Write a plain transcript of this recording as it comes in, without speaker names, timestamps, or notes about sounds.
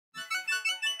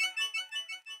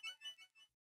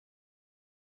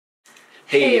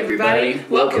Hey everybody,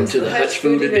 welcome to the Hutch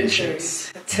Food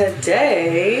Adventures.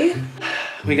 Today,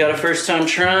 we got a first time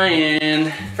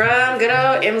trying from good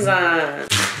old Amazon.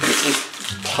 This is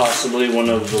possibly one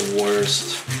of the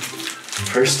worst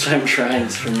first time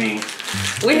tryings for me.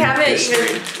 We haven't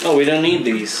even... Oh, we don't need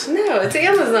these. No, it's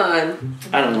Amazon.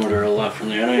 I don't order a lot from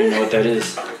there. I don't even know what that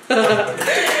is.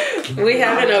 We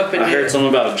haven't opened it. I heard something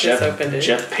about Jeff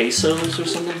Bezos or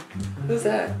something. Who's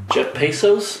that? Jeff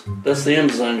Bezos? That's the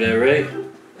Amazon guy, right?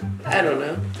 I don't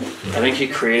know. I think he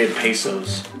created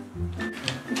pesos.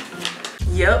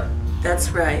 Yep,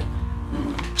 that's right.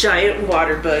 Giant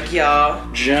water bug,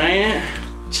 y'all. Giant?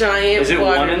 Giant Is it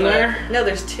water one in bug. there? No,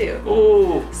 there's two.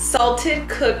 Ooh. Salted,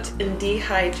 cooked, and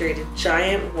dehydrated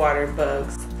giant water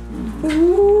bugs.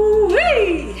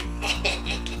 Ooh-wee!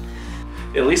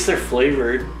 At least they're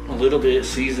flavored, a little bit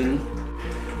seasoned.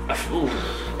 I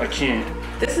can't.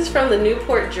 This is from the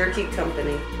Newport Jerky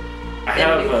Company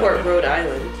in Newport, Rhode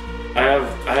Island.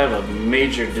 I have a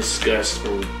major disgust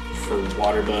for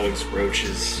water bugs,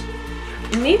 roaches.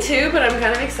 Me too, but I'm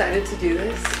kind of excited to do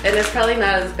this. And it's probably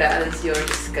not as bad as your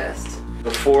disgust.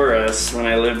 Before us, when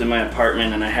I lived in my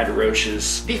apartment and I had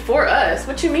roaches. Before us?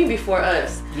 What you mean before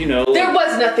us? You know. There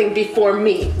was nothing before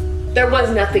me. There was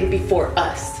nothing before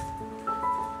us.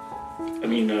 I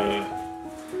mean,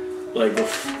 like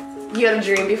You had a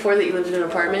dream before that you lived in an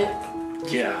apartment?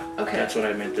 Yeah. Okay. That's what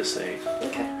I meant to say.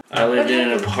 Okay. I lived in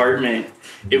an apartment.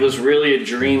 It was really a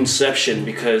dreamception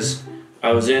because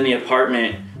I was in the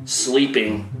apartment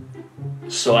sleeping.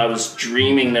 So I was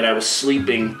dreaming that I was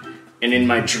sleeping, and in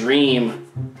my dream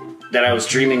that I was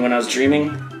dreaming when I was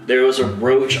dreaming, there was a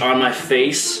roach on my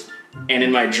face, and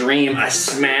in my dream I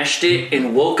smashed it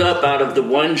and woke up out of the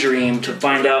one dream to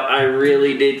find out I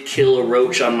really did kill a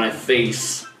roach on my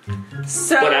face.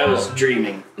 So, but I was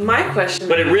dreaming. My question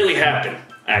But it really happened,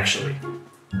 actually.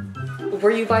 Were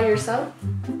you by yourself?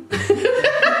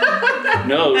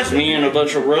 No, it was me and a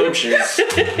bunch of roaches.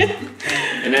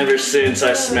 And ever since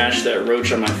I smashed that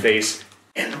roach on my face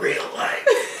in real life,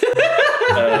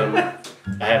 I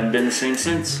haven't been the same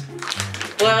since.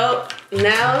 Well,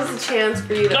 now's the chance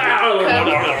for you to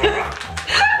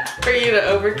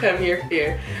overcome your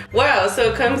fear. Wow,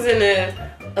 so it comes in an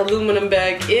aluminum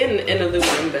bag an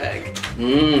aluminum bag.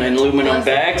 An aluminum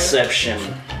bagception.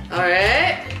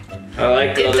 Alright. I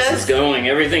like how this is going.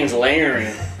 Everything's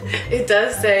layering. It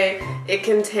does say it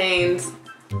contains,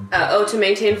 to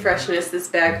maintain freshness, this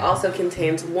bag also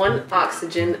contains 1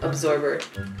 oxygen absorber.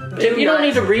 You don't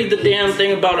need to read the damn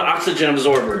thing about an oxygen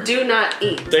absorber. Do not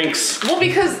eat. Thanks. Well,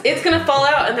 because it's gonna fall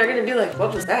out and they're gonna be like,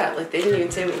 what was that? Like, they didn't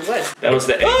even say what it was. That was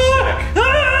the egg sack.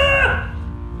 Ah!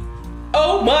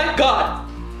 Oh my god.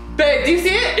 Babe, do you see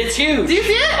it? It's huge. Do you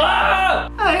see it? Ah!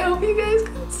 I hope you guys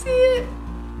can see it.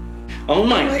 Oh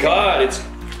my god, it's...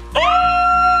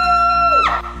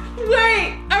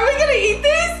 Wait, are we gonna eat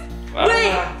this?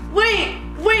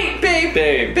 Wait, babe.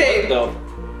 Babe.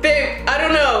 Babe, I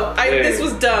don't know. This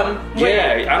was dumb. Wait.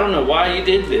 Yeah, I don't know why you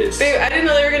did this. Babe, I didn't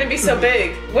know they were gonna be so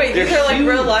big. Wait, these are like huge.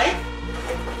 real life?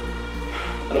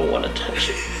 I don't want to touch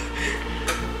it.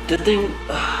 The thing...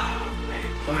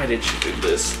 why did you do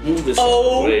this? Move this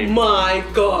away. My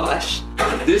gosh.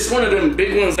 This one of them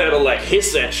big ones that'll like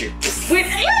hiss at you. Wait,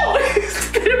 ew! It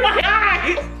spit in my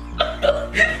eye!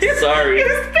 Sorry. It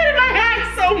spit in my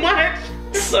eye so much!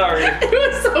 Sorry. It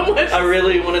was so much. I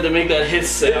really wanted to make that hiss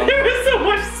sound. There was so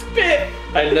much spit.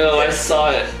 I know, I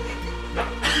saw it.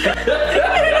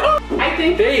 I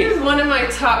think this is one of my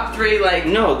top 3, like...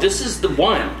 No, this is the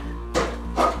one.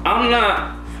 I'm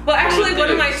not... Well, actually,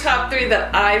 one of my top 3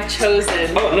 that I've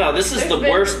chosen. Oh, no, this is the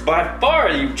worst by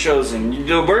far you've chosen.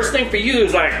 The worst thing for you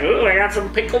is like, oh, I got some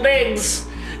pickled eggs.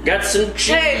 Got some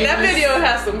cheese. Hey, that video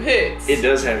has some hits. It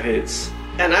does have hits.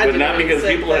 And but not because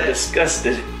people are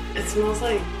disgusted. It smells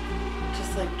like,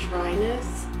 just like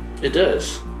dryness. It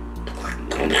does.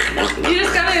 You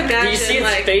just gotta imagine. Do you see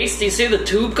its face? Do you see the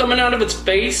tube coming out of its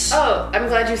face? Oh, I'm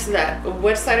glad you said that.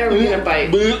 Which side are we gonna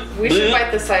bite? We should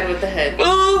bite the side with the head.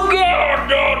 Oh God,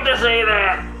 don't say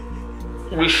that.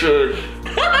 We should.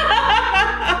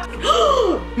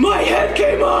 My head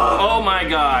came off. Oh my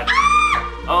God.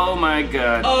 Oh my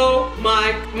God. Oh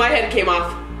my head came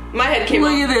off. My head came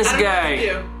off. Look at this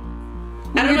guy.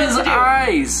 Look at his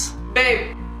eyes.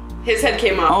 Babe, his head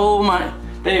came off. Oh my.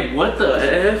 Babe, what the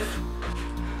F?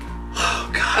 Oh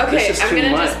God. Okay, I'm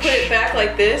gonna just put it back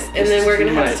like this, and then we're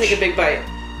gonna have to take a big bite.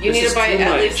 You need to bite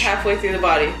at least halfway through the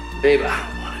body. Babe, I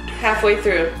don't want to do halfway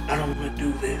through. I don't want to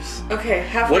do this. Okay,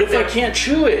 halfway through. What if I can't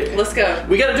chew it? Let's go.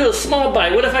 We gotta do a small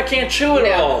bite. What if I can't chew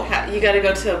it all? You gotta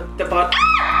go to the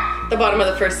bottom of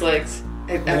the first legs.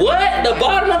 What? The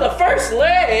bottom of the first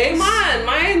legs? Come on,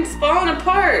 mine's falling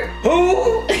apart.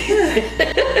 Who?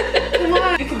 Come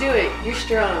on, you can do it. You're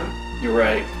strong. You're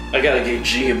right. I gotta get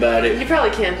G about it. You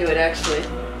probably can't do it actually,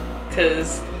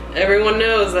 because everyone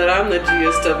knows that I'm the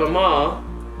G-est of them all.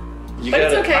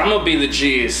 It's okay. I'm gonna be the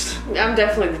G'est. I'm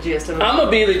definitely the G-est of them all. I'm gonna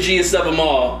be the G'est of them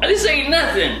all. This ain't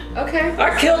nothing. Okay.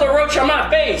 I killed a roach on my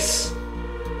face.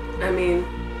 I mean,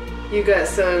 you got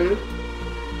some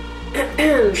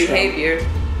behavior.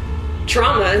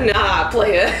 Trauma? Nah,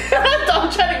 playa.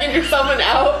 Don't try to get yourself an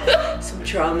out. Some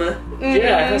trauma.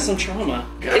 Yeah, I have some trauma.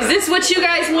 God. Is this what you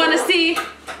guys want to see?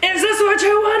 Is this what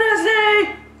you want to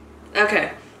see?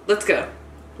 Okay, let's go.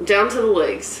 Down to the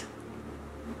legs.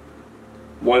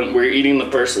 When we're eating the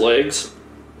first legs?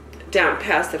 Down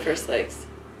past the first legs.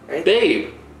 Right?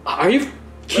 Babe, are you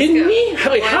kidding me?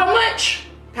 Wait, how much?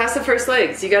 Past the first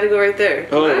legs. You got to go right there.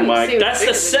 Oh my! That's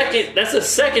the second. That's the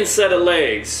second set of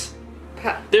legs.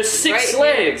 There's 6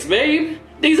 legs, babe.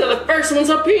 These are the first ones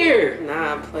up here.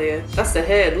 Nah, playa. That's the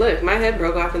head. Look, my head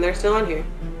broke off and they're still on here.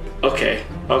 Okay.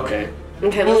 Okay.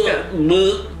 Okay, let's go.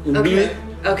 Okay.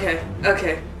 Okay.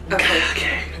 Okay.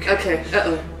 Okay. Okay.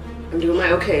 Uh-oh. I'm doing my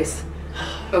okays.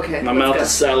 Okay. My mouth is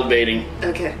salivating.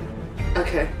 Okay.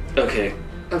 Okay. Okay.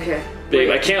 Okay. Babe,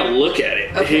 I can't look at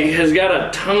it. Okay. He has got a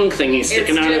tongue thingy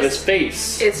sticking out of his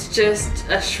face. It's just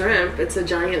a shrimp. It's a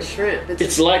giant shrimp.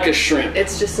 It's like a shrimp.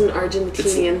 It's just an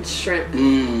Argentinian shrimp.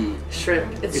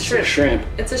 Shrimp. It's shrimp. A shrimp.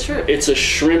 It's a shrimp. It's a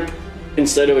shrimp.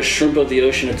 Instead of a shrimp of the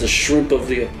ocean, it's a shrimp of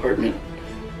the apartment.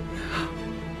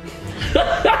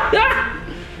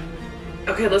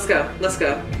 Okay, let's go. Let's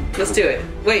go. Let's do it.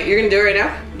 Wait, you're gonna do it right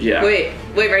now? Yeah. Wait,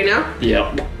 right now?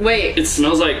 Yeah. Wait. It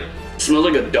smells like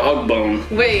a dog bone.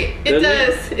 Wait, it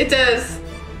does. It does.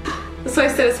 That's why I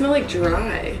said it smells like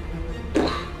dry.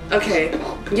 Okay.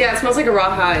 Yeah, it smells like a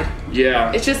raw hide.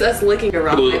 Yeah. It's just us licking a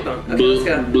raw hide bone. Okay, let's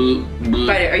go.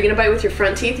 Bite it. Are you gonna bite with your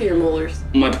front teeth or your molars?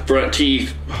 My front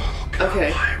teeth. Oh, God,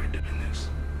 okay. why are we doing this?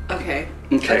 Okay.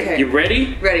 Okay. You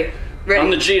ready? Ready.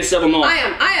 I'm the G-est of them all. I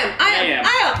am.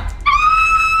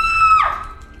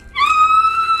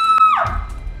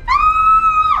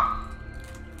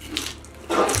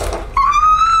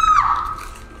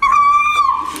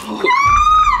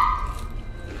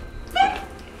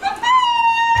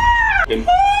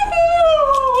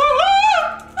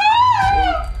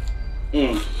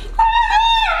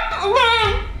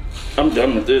 I'm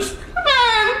done with this.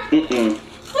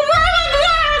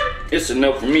 It's a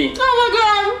no for me. Oh my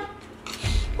god!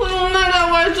 Oh my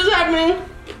god, why is this happening?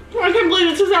 I can't believe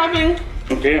this is happening.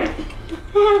 Okay.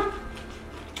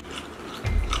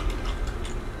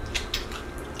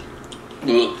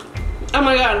 Oh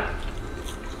my god.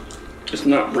 It's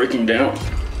not breaking down.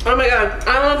 Oh my god.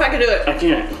 I don't know if I can do it. I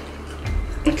can't.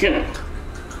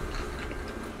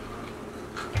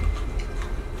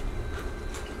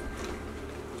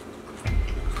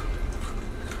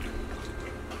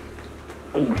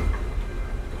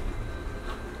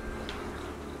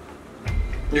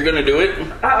 You're gonna do it?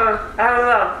 I don't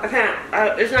know. I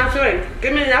can't. It's not doing.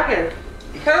 Give me a napkin.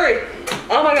 Hurry.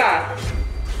 Oh my god.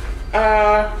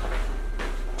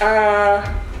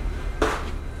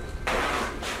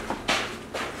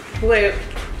 Wait.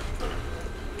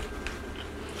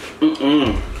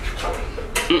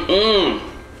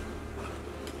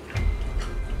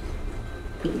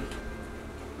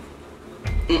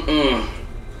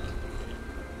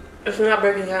 It's not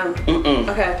breaking down.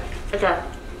 Okay.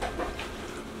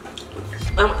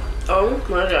 Oh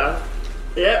my god.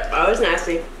 Yep, I was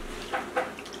nasty.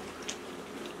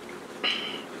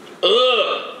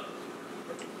 Ugh.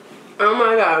 Oh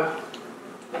my god.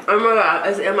 Oh my god,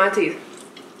 it's in my teeth.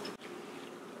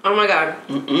 Oh my god.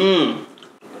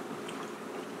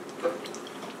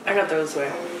 I gotta throw this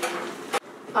away.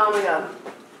 Oh my god.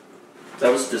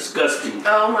 That was disgusting.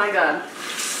 Oh my god.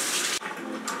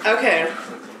 Okay,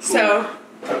 so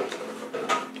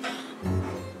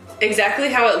exactly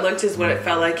how it looked is what it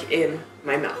felt like in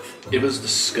my mouth. It was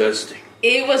disgusting.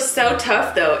 It was so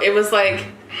tough though. It was like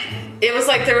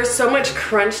there was so much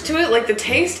crunch to it. Like the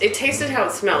taste, it tasted how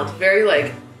it smelled. Very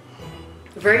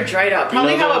dried out.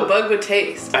 Probably how a bug would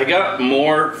taste. I got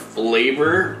more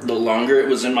flavor the longer it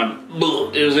was in my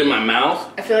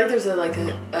mouth. I feel like there's a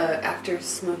after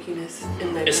smokiness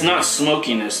in my It's mouth. not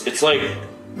smokiness. It's like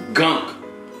gunk.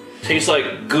 Tastes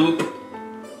like goop.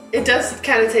 It does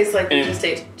kind of taste like we just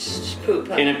ate poop.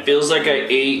 Huh? And it feels like I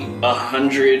ate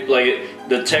 100. Like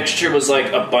the texture was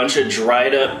like a bunch of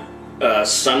dried up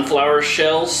sunflower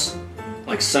shells,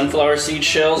 like sunflower seed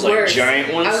shells, like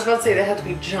giant ones. I was about to say they had to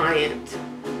be giant.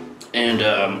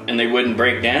 And they wouldn't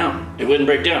break down. It wouldn't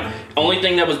break down. Only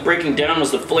thing that was breaking down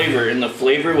was the flavor, and the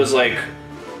flavor was like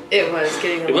It was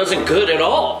getting. It wasn't good at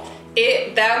all.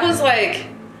 That was like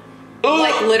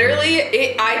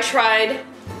literally. I tried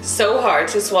so hard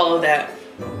to swallow that,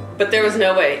 but there was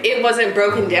no way. It wasn't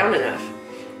broken down enough.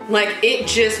 Like it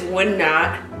just would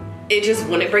not. It just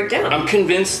wouldn't break down. I'm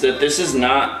convinced that this is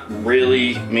not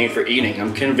really made for eating.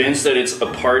 I'm convinced that it's a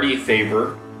party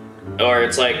favor, or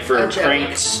it's like for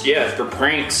pranks. Yeah, for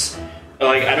pranks.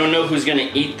 Like I don't know who's gonna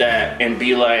eat that and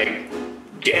be like,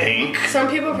 dank. Some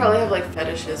people probably have like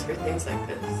fetishes for things like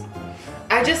this.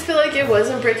 I just feel like it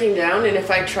wasn't breaking down, and if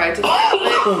I tried to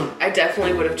swallow it, I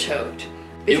definitely would have choked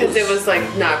because it was like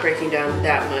not breaking down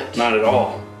that much. Not at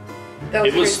all. That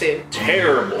was crazy.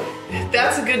 Terrible.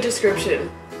 That's a good description.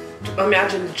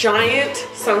 Imagine giant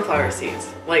sunflower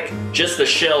seeds, like just the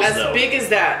shells, as big as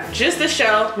that. Just the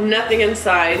shell, nothing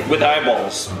inside. With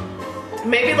eyeballs.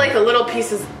 Maybe like the little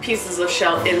pieces of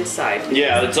shell inside.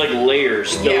 Yeah, it's like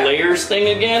layers. The layers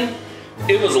thing again.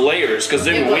 It was layers, because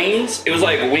then wings. It was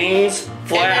like wings,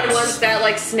 flaps. And then once that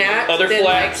like snapped, other then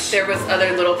flaps, like there was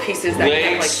other little pieces that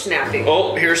kept like snapping.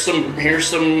 Oh, here's some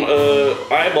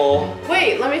eyeball.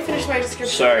 Wait, let me finish my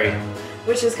description. Sorry.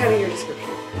 Which is kind of your description.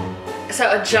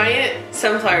 So a giant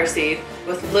sunflower seed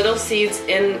with little seeds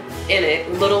in it,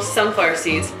 little sunflower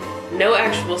seeds, no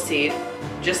actual seed,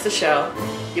 just the shell.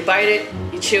 You bite it,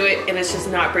 you chew it, and it's just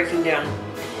not breaking down.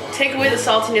 Take away the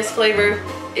saltiness flavor,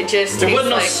 it just there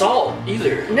wasn't like, no salt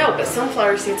either. No, but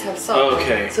sunflower seeds have salt.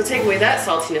 Okay. So take away that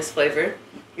saltiness flavor,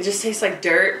 it just tastes like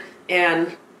dirt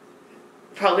and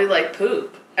probably like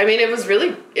poop. I mean, it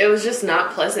was just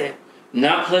not pleasant.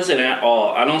 Not pleasant at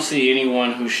all. I don't see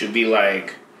anyone who should be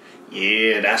like,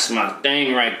 yeah, that's my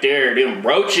thing right there. Them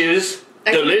roaches,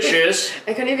 delicious.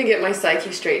 I couldn't even get my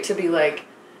psyche straight to be like,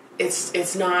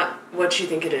 it's not what you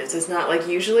think it is. It's not like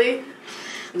usually.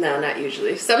 No, not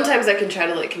usually. Sometimes I can try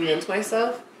to like convince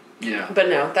myself. Yeah. But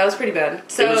no, that was pretty bad.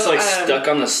 So, it was like stuck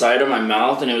on the side of my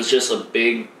mouth, and it was just a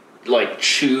big, like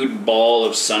chewed ball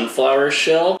of sunflower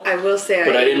shell. I will say,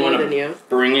 but I didn't want to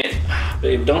bring it,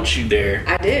 babe. Don't you dare!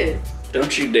 I did.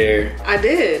 Don't you dare! I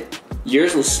did.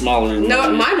 Yours was smaller than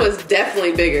mine. Mine was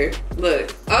definitely bigger.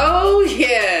 Look. Oh,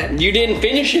 yeah. You didn't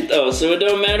finish it, though, so it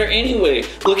don't matter anyway.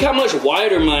 Look how much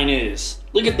wider mine is.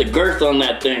 Look at the girth on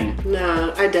that thing.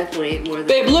 Nah, I definitely ate more than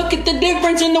babe, look at the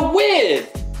difference in the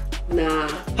width. Nah.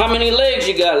 How many legs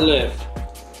you got left?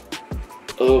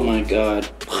 Oh, my God.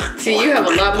 See, you have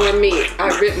a lot more meat. I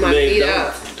ripped my meat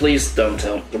out. Please don't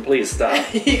tell me. Please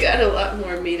stop. You got a lot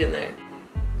more meat in there.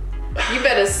 You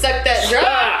better suck that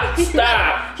dry.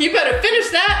 Stop! You better finish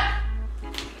that.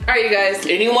 All right, you guys.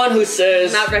 Anyone who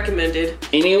says not recommended.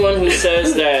 Anyone who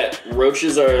says that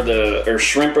roaches or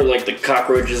shrimp are like the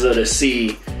cockroaches of the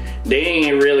sea, they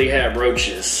ain't really have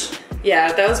roaches.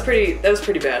 Yeah, that was pretty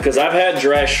bad. Because I've had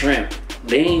dry shrimp.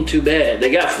 They ain't too bad. They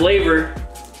got flavor.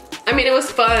 I mean, it was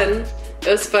fun. It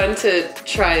was fun to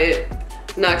try it.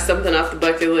 Knock something off the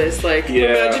bucket list, like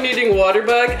imagine eating water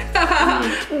bug.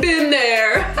 Been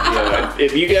there. Yeah.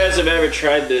 If you guys have ever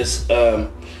tried this,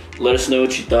 let us know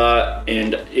what you thought,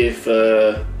 and if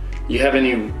you have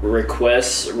any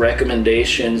requests,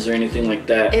 recommendations, or anything like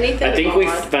that. I think we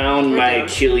found my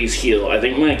Achilles heel. I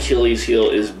think my Achilles heel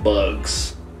is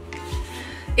bugs.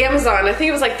 Amazon. I think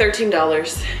it was like $13.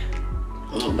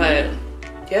 Oh,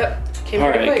 but yep.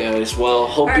 Alright guys, well,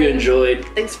 hope you enjoyed.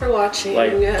 Thanks for watching.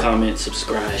 Like, comment,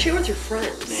 subscribe. Share with your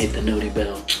friends. And hit the noti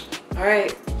bell.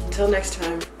 Alright, until next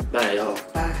time. Bye y'all.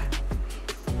 Bye.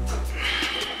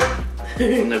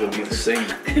 It'll never be the same.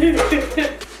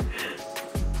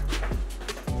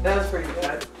 That was pretty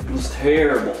bad. It was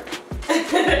terrible.